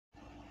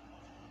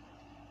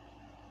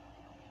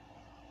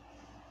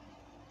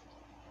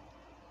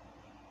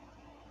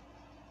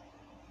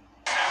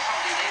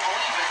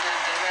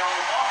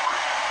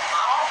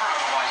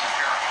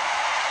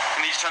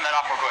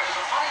stop real quick. There's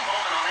a funny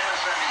moment on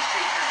MSNBC.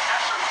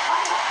 Contessa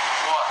Brewer.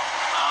 What?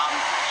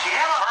 She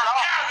had a... Turn it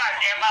off. Yeah,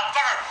 goddamn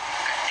motherfucker.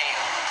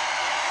 Goddamn.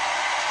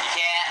 You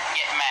can't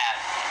get mad.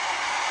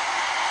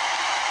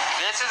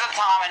 This is a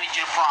time I need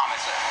you to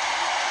promise it.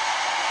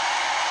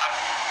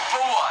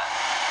 For what?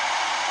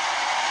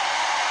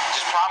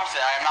 Just promise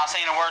it. I'm not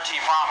saying a word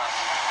till you promise.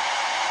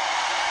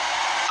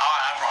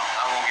 Alright, I promise.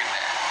 I won't get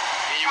mad.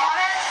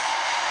 Promise?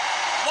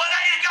 What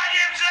are you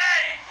goddamn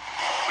say?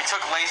 We took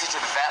Lacey to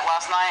the vet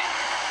last night.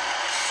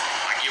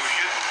 I give a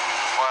shit.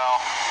 Well,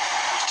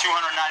 it was $291.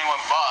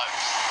 Look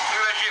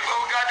at that shit.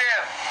 Oh,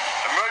 goddamn.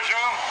 Emergency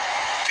room.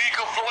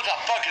 Fecal flow. What the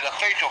fuck is a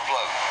facial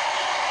flow?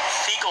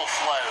 Fecal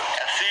flow.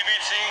 A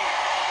CBC.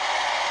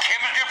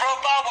 Chemistry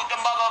profile with the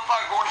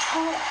motherfucker going to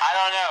school. I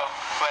don't know,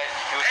 but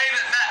it was...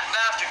 Payment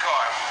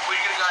MasterCard. What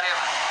you gonna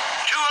goddamn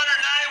 $291.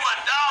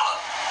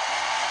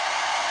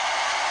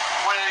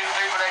 What did you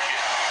pay for that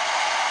shit?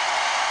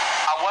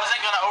 I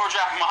wasn't gonna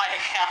overdraft my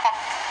account.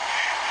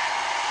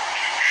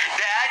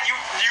 Dad, you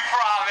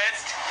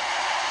promised.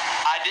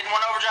 I didn't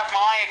want to overdraft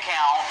my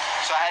account,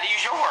 so I had to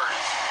use yours.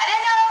 I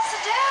didn't know what else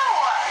to do.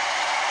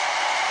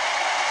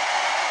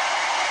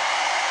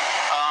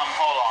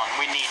 Hold on.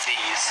 We need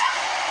these.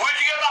 Where'd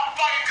you get my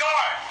fucking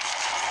card?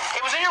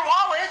 It was in your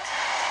wallet.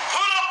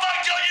 Who the fuck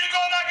told you to go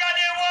in my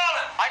goddamn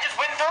wallet? I just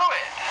went through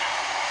it.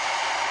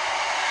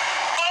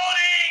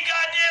 Only ain't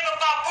goddamn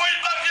about 40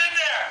 bucks in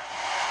there.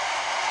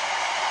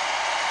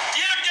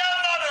 You dumb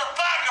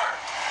motherfucker.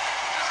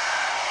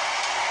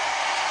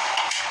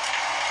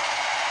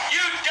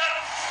 You dumb...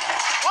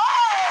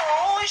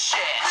 Whoa! Holy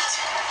shit.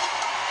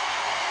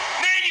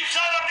 Man, you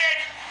son of a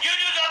bitch. You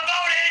do some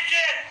bonehead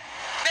shit.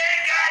 Man,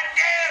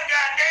 goddamn.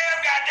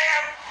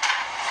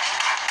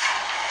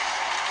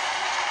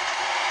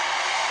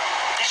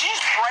 Did you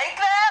just break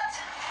that?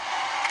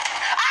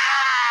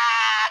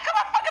 Ah! Cut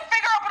my fucking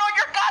finger open on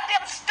your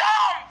goddamn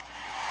stump!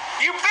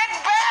 You big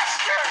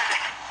bastard!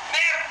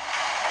 Man.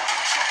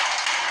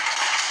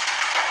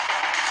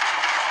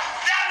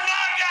 That's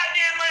my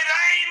goddamn money.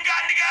 I ain't even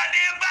got in the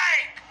goddamn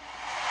bank.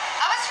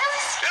 I was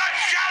really scared.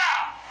 Shut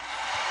up.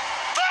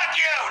 Fuck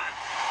you.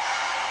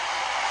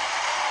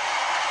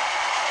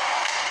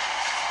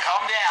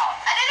 Calm down.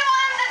 I didn't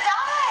want him to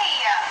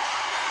die.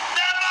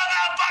 That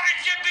motherfucker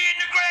should be in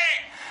the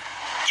grave.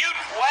 You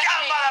What?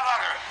 dumb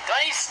motherfucker. Do I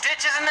need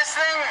stitches in this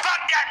thing?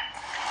 Fuck that.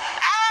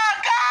 Ah,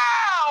 go!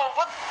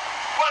 What?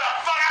 What the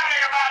fuck I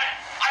think about it?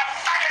 I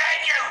fucking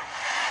hate you.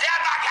 Damn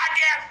my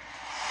goddamn.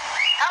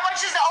 How much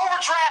is the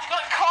overdraft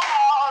gonna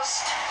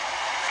cost?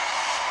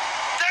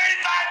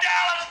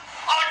 $35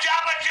 on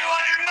top of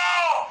 200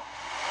 more.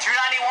 $291.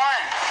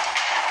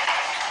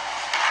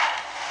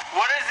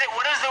 What is it?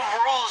 What is the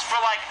rules for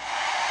like?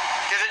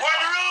 Does it? What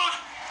are the rules?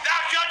 Thou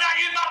shalt not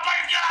use my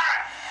fucking card.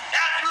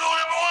 That's rule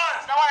number one.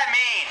 That's not what I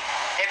mean.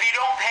 If you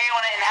don't pay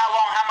on it, and how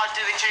long? How much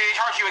do they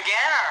charge you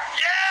again? Or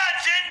Yeah,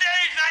 10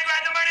 days and I ain't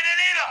got the money then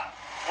either.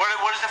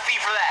 what is the fee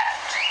for that?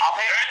 I'll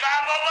pay.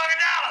 $35 more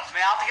fucking dollars.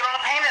 Man, I'll have to get on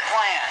a payment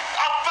plan.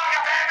 I'll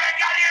fucking pay that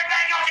goddamn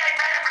bank. Okay,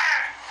 pay the plan.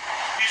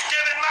 You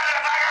stupid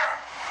motherfucker.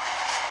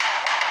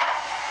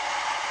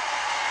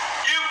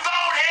 You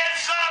bonehead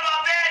son of a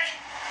bitch.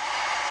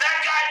 That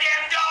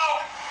goddamn dog.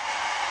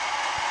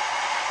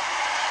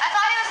 I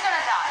thought he was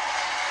gonna die.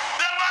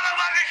 The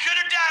motherfucker should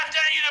have died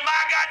instead of using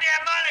my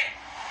goddamn money.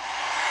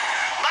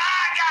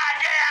 My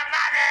goddamn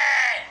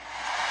money.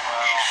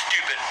 You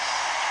stupid.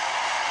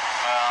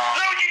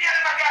 Look what you did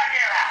in my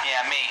goddamn house.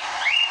 Yeah, me.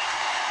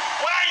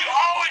 Why are you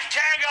always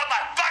tearing up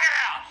my fucking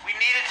house? We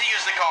needed to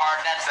use the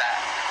card. That's that.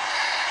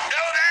 No,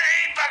 that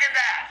ain't fucking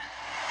bad.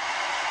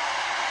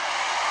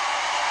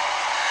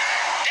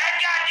 That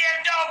goddamn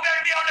dog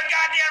better be on the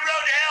goddamn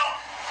road to hell.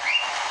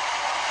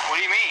 What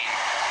do you mean?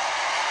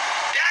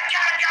 That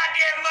kind of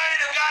goddamn money,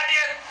 the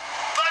goddamn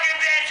fucking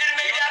man should have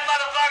made that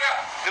motherfucker.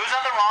 There was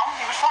nothing wrong.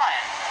 He was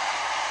fine.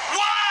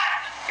 What?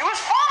 He was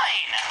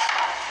fine.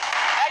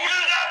 Now You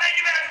you're... don't think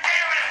you better pay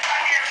him in his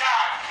goddamn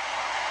time.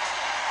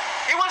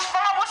 He was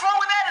fine. What's wrong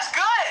with that? It's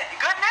good.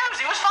 Good news.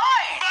 He was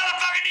fine.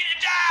 Motherfucker needs to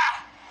die.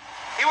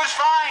 He was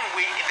fine.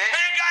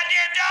 Man,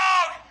 goddamn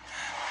dog.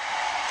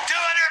 $200, $300.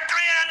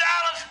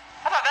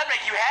 I thought that'd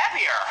make you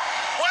happier.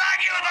 When I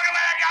give a fuck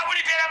about that guy, when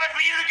he paid how much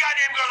for you to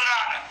goddamn go to the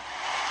doctor?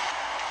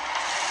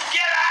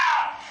 Get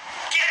out!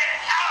 Get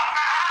out of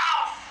my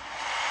house!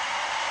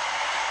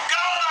 Go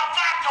the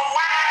fuck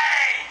away!